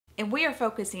If we are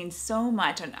focusing so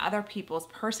much on other people's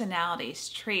personalities,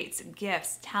 traits,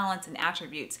 gifts, talents, and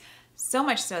attributes, so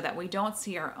much so that we don't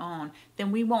see our own,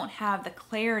 then we won't have the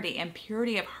clarity and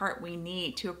purity of heart we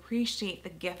need to appreciate the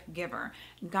gift giver,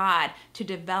 God, to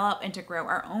develop and to grow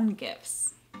our own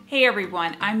gifts. Hey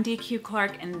everyone, I'm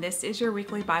dqclarke, and this is your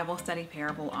weekly Bible study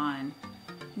parable on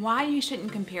why you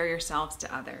shouldn't compare yourselves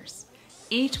to others.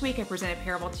 Each week I present a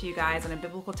parable to you guys on a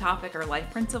biblical topic or life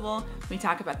principle. We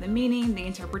talk about the meaning, the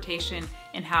interpretation,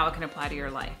 and how it can apply to your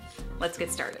life. Let's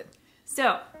get started.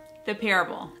 So, the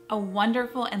parable. A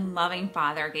wonderful and loving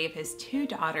father gave his two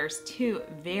daughters two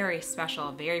very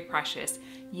special, very precious,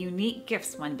 unique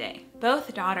gifts one day.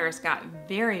 Both daughters got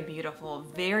very beautiful,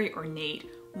 very ornate,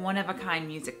 one-of-a-kind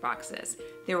music boxes.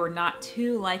 There were not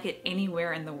two like it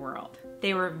anywhere in the world.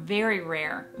 They were very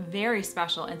rare, very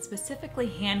special, and specifically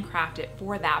handcrafted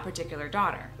for that particular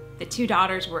daughter. The two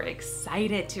daughters were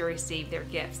excited to receive their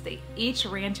gifts. They each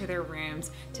ran to their rooms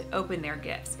to open their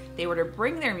gifts. They were to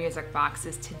bring their music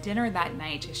boxes to dinner that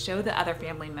night to show the other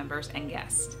family members and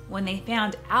guests. When they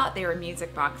found out they were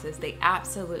music boxes, they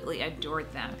absolutely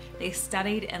adored them. They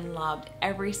studied and loved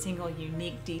every single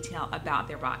unique detail about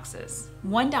their boxes.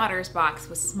 One daughter's box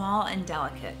was small and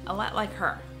delicate, a lot like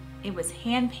her. It was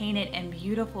hand-painted in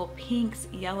beautiful pinks,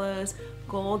 yellows,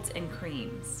 golds, and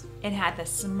creams. It had the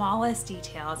smallest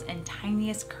details and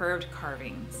tiniest curved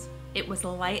carvings. It was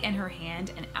light in her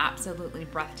hand and absolutely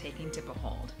breathtaking to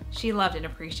behold. She loved and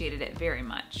appreciated it very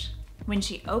much. When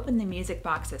she opened the music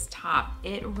box's top,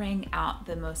 it rang out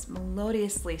the most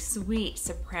melodiously sweet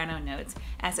soprano notes,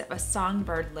 as if a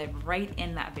songbird lived right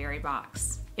in that very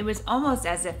box. It was almost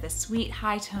as if the sweet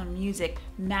high-tone music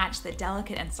matched the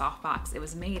delicate and soft box it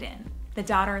was made in. The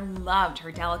daughter loved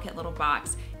her delicate little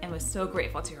box and was so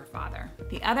grateful to her father.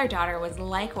 The other daughter was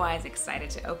likewise excited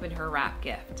to open her wrapped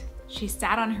gift. She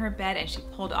sat on her bed and she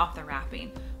pulled off the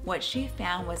wrapping. What she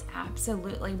found was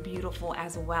absolutely beautiful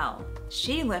as well.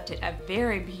 She lifted a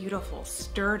very beautiful,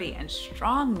 sturdy, and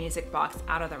strong music box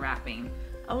out of the wrapping,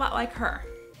 a lot like her.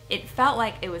 It felt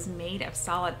like it was made of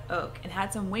solid oak and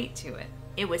had some weight to it.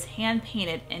 It was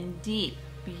hand-painted in deep,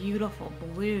 beautiful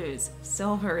blues,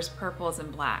 silvers, purples, and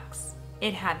blacks.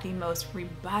 It had the most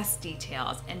robust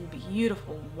details and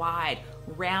beautiful, wide,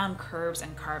 round curves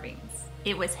and carvings.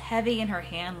 It was heavy in her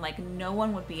hand like no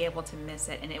one would be able to miss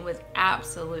it, and it was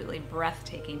absolutely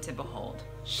breathtaking to behold.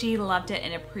 She loved it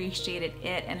and appreciated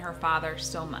it and her father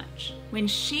so much. When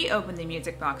she opened the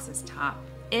music box's top,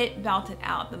 it belted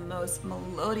out the most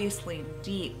melodiously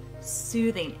deep,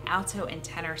 soothing alto and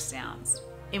tenor sounds.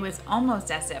 It was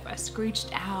almost as if a screeched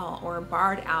owl or a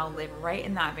barred owl lived right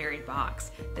in that very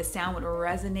box. The sound would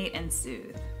resonate and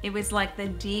soothe. It was like the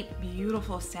deep,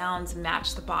 beautiful sounds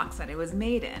matched the box that it was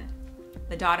made in.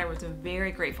 The daughter was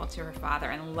very grateful to her father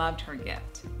and loved her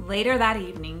gift. Later that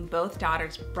evening, both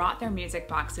daughters brought their music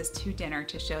boxes to dinner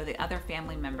to show the other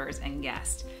family members and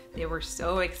guests. They were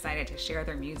so excited to share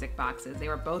their music boxes. They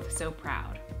were both so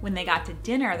proud. When they got to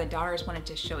dinner, the daughters wanted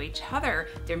to show each other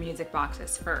their music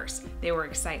boxes first. They were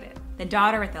excited. The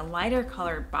daughter with the lighter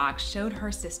colored box showed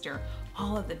her sister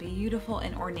all of the beautiful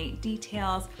and ornate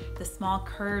details, the small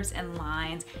curves and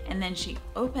lines, and then she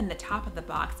opened the top of the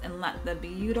box and let the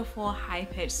beautiful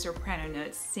high-pitched soprano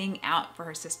notes sing out for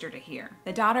her sister to hear.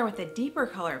 The daughter with the deeper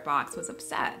colored box was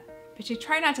upset, but she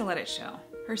tried not to let it show.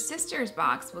 Her sister's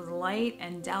box was light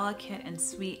and delicate and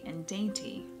sweet and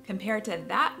dainty. Compared to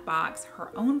that box,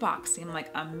 her own box seemed like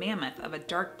a mammoth of a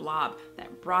dark blob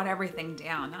that brought everything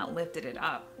down, not lifted it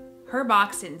up. Her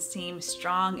box didn't seem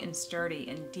strong and sturdy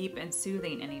and deep and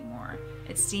soothing anymore.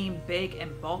 It seemed big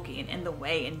and bulky and in the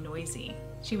way and noisy.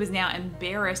 She was now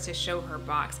embarrassed to show her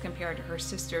box compared to her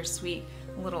sister's sweet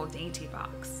little dainty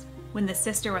box. When the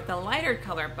sister with the lighter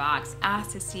colored box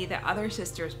asked to see the other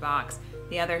sister's box,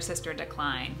 the other sister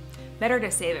declined. Better to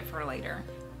save it for later.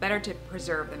 Better to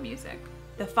preserve the music.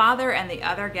 The father and the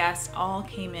other guests all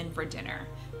came in for dinner.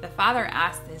 The father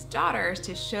asked his daughters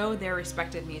to show their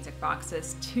respective music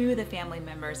boxes to the family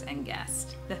members and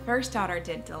guests. The first daughter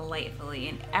did delightfully,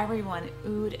 and everyone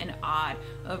oohed and awed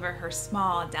over her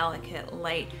small, delicate,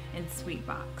 light, and sweet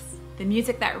box. The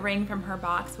music that rang from her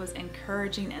box was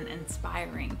encouraging and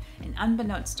inspiring, and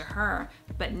unbeknownst to her,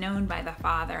 but known by the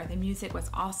father, the music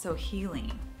was also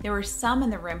healing. There were some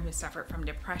in the room who suffered from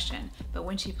depression, but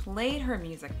when she played her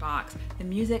music box, the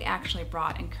music actually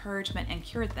brought encouragement and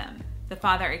cured them. The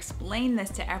father explained this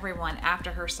to everyone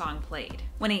after her song played.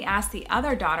 When he asked the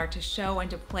other daughter to show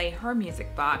and to play her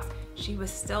music box, she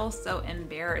was still so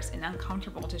embarrassed and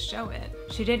uncomfortable to show it.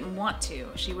 She didn't want to.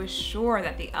 She was sure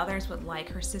that the others would like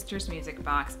her sister's music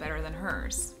box better than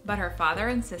hers. But her father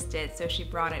insisted, so she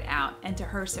brought it out, and to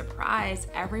her surprise,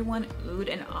 everyone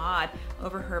oohed and awed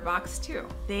over her box too.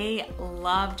 They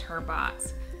loved her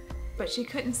box, but she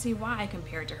couldn't see why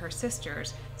compared to her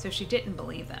sisters, so she didn't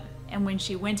believe them. And when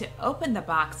she went to open the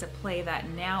box to play that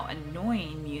now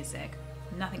annoying music,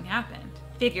 nothing happened.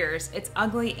 "Figures, it's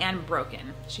ugly and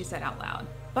broken," she said out loud.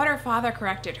 But her father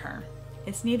corrected her.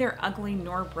 "It's neither ugly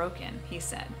nor broken," he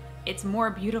said. "It's more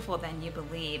beautiful than you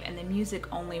believe, and the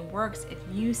music only works if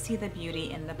you see the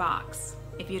beauty in the box.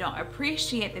 If you don't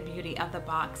appreciate the beauty of the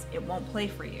box, it won't play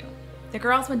for you." The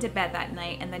girls went to bed that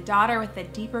night, and the daughter with the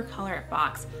deeper colored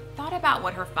box thought about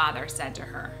what her father said to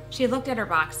her. She looked at her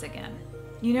box again.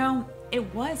 You know,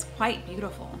 it was quite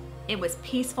beautiful. It was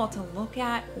peaceful to look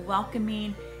at,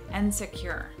 welcoming, and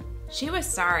secure. She was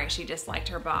sorry she disliked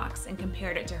her box and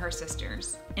compared it to her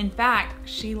sister's. In fact,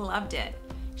 she loved it.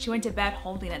 She went to bed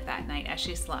holding it that night as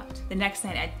she slept. The next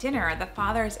night at dinner, the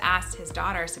fathers asked his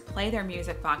daughters to play their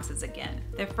music boxes again.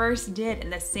 The first did,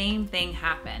 and the same thing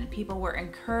happened. People were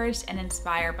encouraged and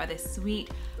inspired by the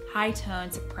sweet,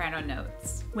 high-toned soprano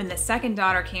notes. When the second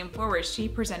daughter came forward, she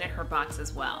presented her box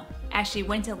as well. As she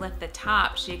went to lift the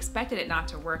top, she expected it not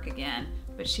to work again,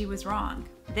 but she was wrong.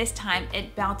 This time,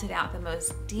 it belted out the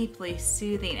most deeply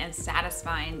soothing and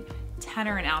satisfying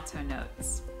tenor and alto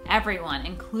notes. Everyone,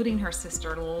 including her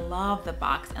sister, loved the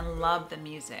box and loved the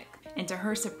music. And to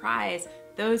her surprise,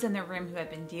 those in the room who had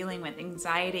been dealing with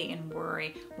anxiety and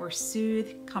worry were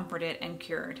soothed, comforted, and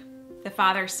cured. The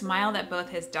father smiled at both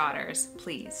his daughters,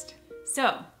 pleased.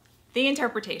 So, the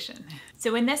interpretation.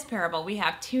 So in this parable, we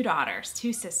have two daughters,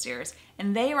 two sisters,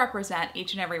 and they represent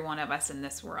each and every one of us in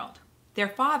this world. Their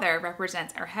father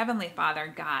represents our Heavenly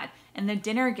Father, God, and the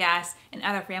dinner guests and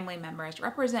other family members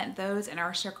represent those in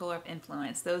our circle of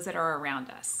influence, those that are around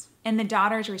us. And the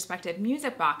daughters' respective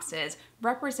music boxes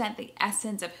represent the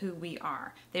essence of who we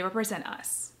are. They represent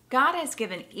us. God has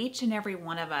given each and every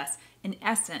one of us an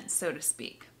essence, so to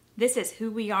speak. This is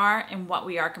who we are and what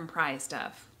we are comprised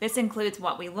of. This includes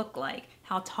what we look like,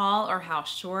 how tall or how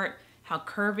short, how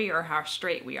curvy or how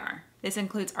straight we are. This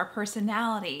includes our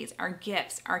personalities, our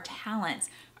gifts, our talents,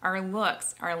 our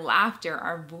looks, our laughter,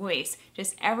 our voice,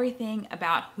 just everything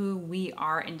about who we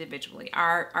are individually,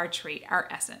 our trait, our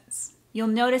essence. You'll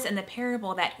notice in the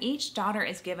parable that each daughter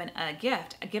is given a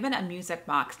gift, given a music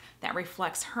box that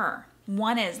reflects her.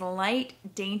 One is light,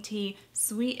 dainty,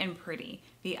 sweet, and pretty.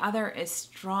 The other is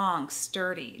strong,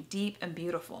 sturdy, deep, and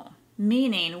beautiful.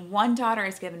 Meaning, one daughter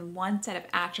is given one set of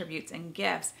attributes and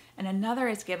gifts, and another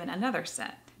is given another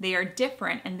set. They are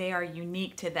different and they are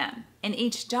unique to them. And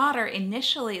each daughter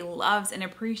initially loves and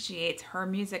appreciates her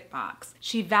music box.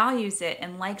 She values it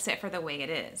and likes it for the way it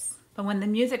is. But when the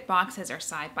music boxes are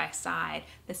side by side,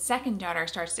 the second daughter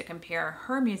starts to compare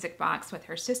her music box with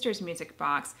her sister's music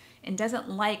box and doesn't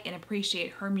like and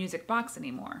appreciate her music box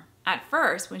anymore. At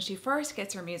first, when she first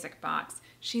gets her music box,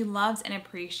 she loves and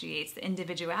appreciates the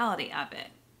individuality of it.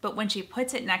 But when she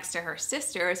puts it next to her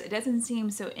sister's, it doesn't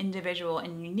seem so individual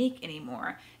and unique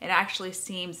anymore. It actually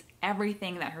seems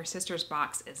everything that her sister's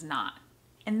box is not.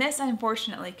 And this,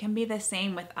 unfortunately, can be the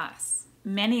same with us.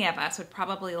 Many of us would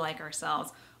probably like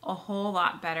ourselves a whole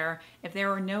lot better if there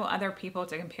were no other people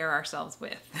to compare ourselves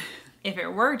with. If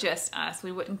it were just us,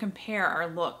 we wouldn't compare our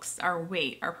looks, our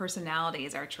weight, our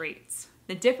personalities, our traits.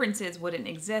 The differences wouldn't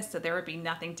exist, so there would be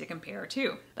nothing to compare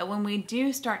to. But when we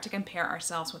do start to compare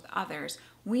ourselves with others,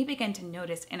 we begin to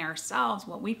notice in ourselves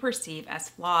what we perceive as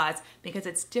flaws because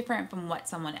it's different from what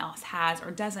someone else has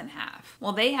or doesn't have.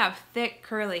 Well, they have thick,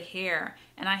 curly hair,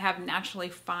 and I have naturally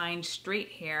fine,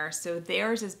 straight hair, so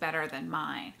theirs is better than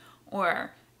mine.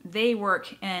 Or they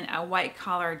work in a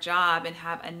white-collar job and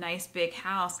have a nice big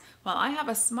house, while I have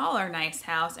a smaller, nice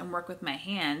house and work with my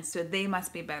hands, so they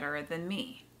must be better than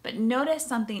me. But notice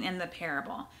something in the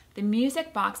parable. The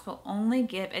music box will only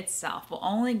give itself, will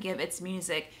only give its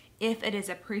music if it is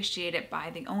appreciated by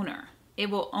the owner.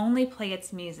 It will only play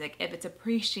its music if it's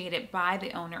appreciated by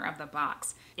the owner of the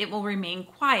box. It will remain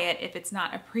quiet if it's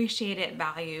not appreciated,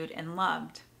 valued, and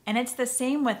loved. And it's the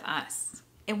same with us.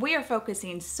 If we are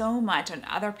focusing so much on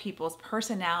other people's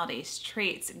personalities,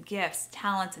 traits, gifts,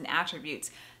 talents, and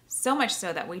attributes, so much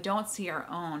so that we don't see our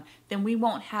own, then we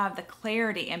won't have the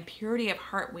clarity and purity of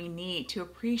heart we need to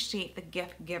appreciate the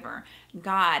gift giver,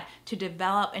 God, to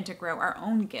develop and to grow our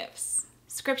own gifts.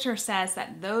 Scripture says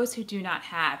that those who do not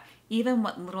have, even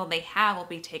what little they have will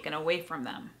be taken away from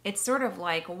them. It's sort of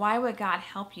like, why would God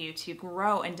help you to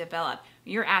grow and develop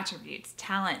your attributes,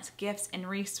 talents, gifts, and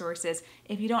resources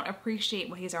if you don't appreciate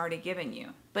what He's already given you?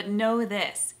 But know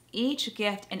this. Each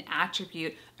gift and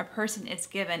attribute a person is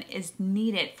given is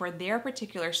needed for their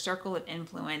particular circle of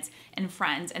influence and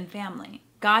friends and family.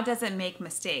 God doesn't make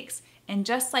mistakes. And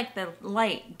just like the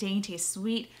light, dainty,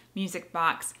 sweet music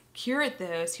box cured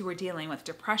those who were dealing with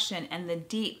depression, and the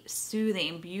deep,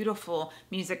 soothing, beautiful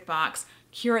music box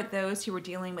cured those who were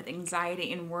dealing with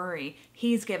anxiety and worry,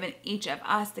 He's given each of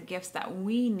us the gifts that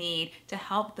we need to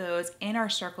help those in our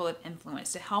circle of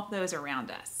influence, to help those around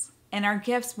us. And our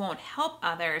gifts won't help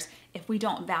others if we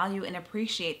don't value and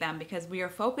appreciate them, because we are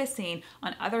focusing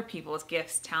on other people's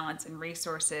gifts, talents, and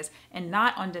resources, and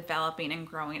not on developing and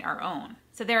growing our own.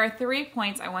 So there are 3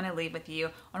 points I want to leave with you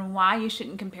on why you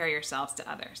shouldn't compare yourselves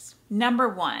to others. Number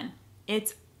 1,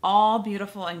 it's all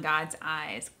beautiful in God's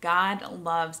eyes. God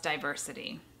loves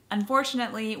diversity.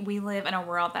 Unfortunately, we live in a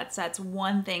world that sets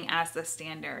one thing as the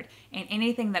standard, and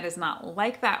anything that is not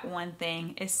like that one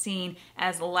thing is seen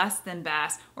as less than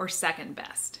best or second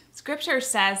best. Scripture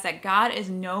says that God is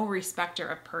no respecter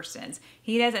of persons.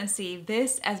 He doesn't see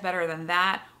this as better than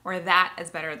that or that as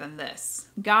better than this.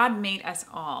 God made us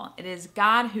all. It is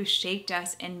God who shaped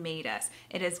us and made us.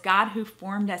 It is God who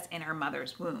formed us in our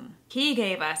mother's womb. He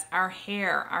gave us our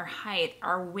hair, our height,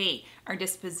 our weight, our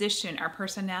disposition, our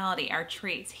personality, our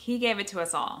traits. He gave it to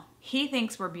us all. He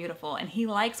thinks we're beautiful, and He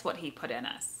likes what He put in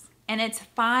us. And it's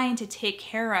fine to take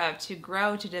care of, to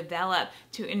grow, to develop,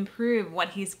 to improve what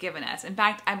He's given us. In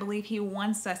fact, I believe He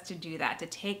wants us to do that, to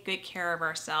take good care of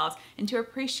ourselves and to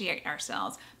appreciate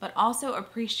ourselves, but also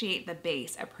appreciate the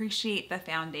base, appreciate the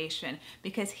foundation,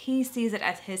 because He sees it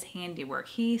as His handiwork.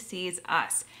 He sees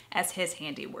us as His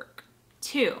handiwork.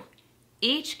 2,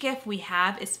 each gift we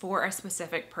have is for a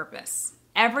specific purpose.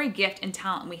 Every gift and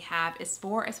talent we have is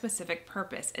for a specific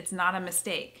purpose. It's not a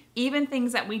mistake. Even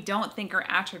things that we don't think are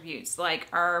attributes, like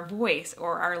our voice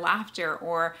or our laughter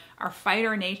or our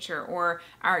fighter nature or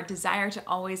our desire to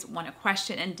always want to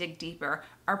question and dig deeper,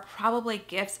 are probably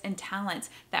gifts and talents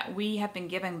that we have been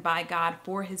given by God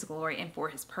for His glory and for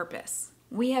His purpose.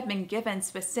 We have been given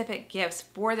specific gifts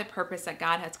for the purpose that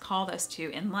God has called us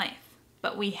to in life.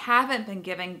 But we haven't been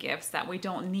given gifts that we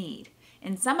don't need.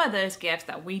 And some of those gifts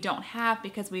that we don't have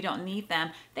because we don't need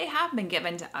them, they have been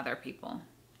given to other people.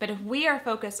 But if we are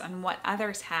focused on what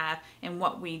others have and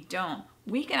what we don't,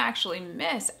 we can actually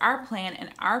miss our plan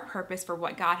and our purpose for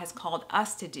what God has called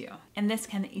us to do. And this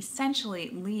can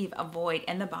essentially leave a void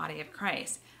in the body of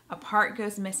Christ. A part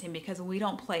goes missing because we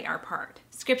don't play our part.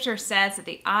 Scripture says that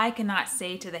the eye cannot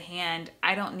say to the hand,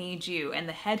 I don't need you, and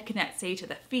the head cannot say to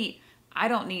the feet, I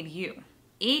don't need you.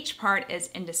 Each part is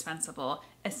indispensable,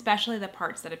 especially the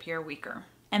parts that appear weaker.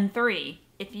 And 3,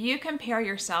 if you compare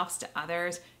yourselves to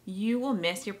others, you will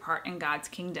miss your part in God's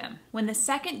kingdom. When the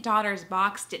second daughter's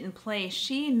box didn't play,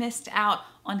 she missed out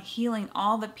on healing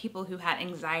all the people who had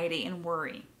anxiety and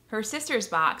worry. Her sister's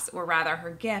box, or rather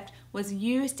her gift, was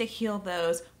used to heal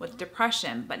those with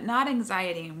depression, but not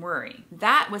anxiety and worry.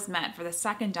 That was meant for the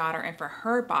second daughter and for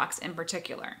her box in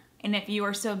particular. And if you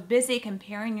are so busy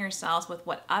comparing yourselves with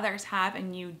what others have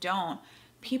and you don't,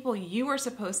 people you are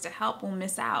supposed to help will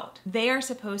miss out. They are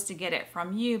supposed to get it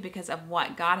from you because of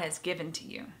what God has given to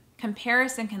you.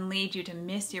 Comparison can lead you to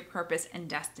miss your purpose and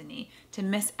destiny, to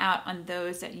miss out on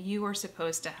those that you are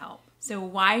supposed to help. So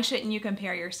why shouldn't you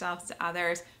compare yourselves to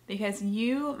others? Because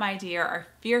you, my dear, are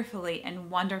fearfully and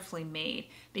wonderfully made.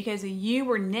 Because you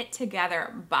were knit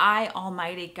together by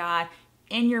Almighty God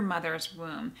in your mother's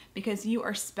womb, because you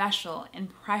are special and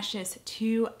precious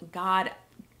to God,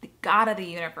 the God of the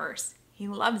universe. He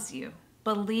loves you.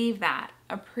 Believe that,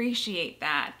 appreciate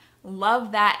that,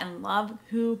 love that, and love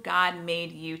who God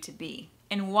made you to be.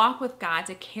 And walk with God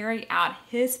to carry out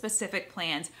His specific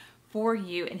plans for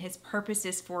you and His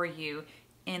purposes for you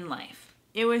in life.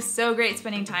 It was so great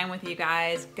spending time with you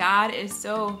guys. God is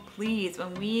so pleased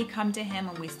when we come to Him,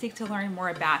 when we seek to learn more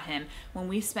about Him, when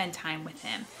we spend time with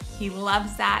Him. He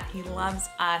loves that. He loves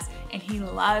us, and He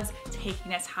loves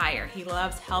taking us higher. He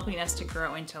loves helping us to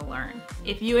grow and to learn.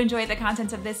 If you enjoyed the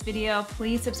content of this video,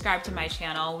 please subscribe to my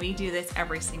channel. We do this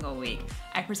every single week.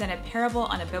 I present a parable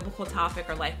on a biblical topic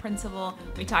or life principle.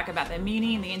 We talk about the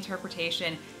meaning, the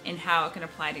interpretation, and how it can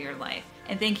apply to your life.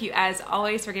 And thank you as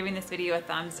always for giving this video a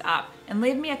thumbs up, and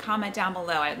leave me a comment down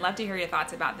below. I'd love to hear your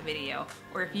thoughts about the video,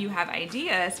 or if you have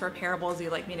ideas for parables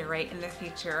you'd like me to write in the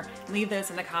future, leave those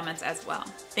in the comments as well.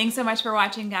 Thanks so much for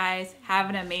watching, guys. Have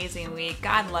an amazing week.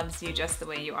 God loves you just the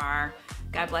way you are.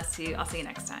 God bless you. I'll see you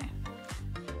next time.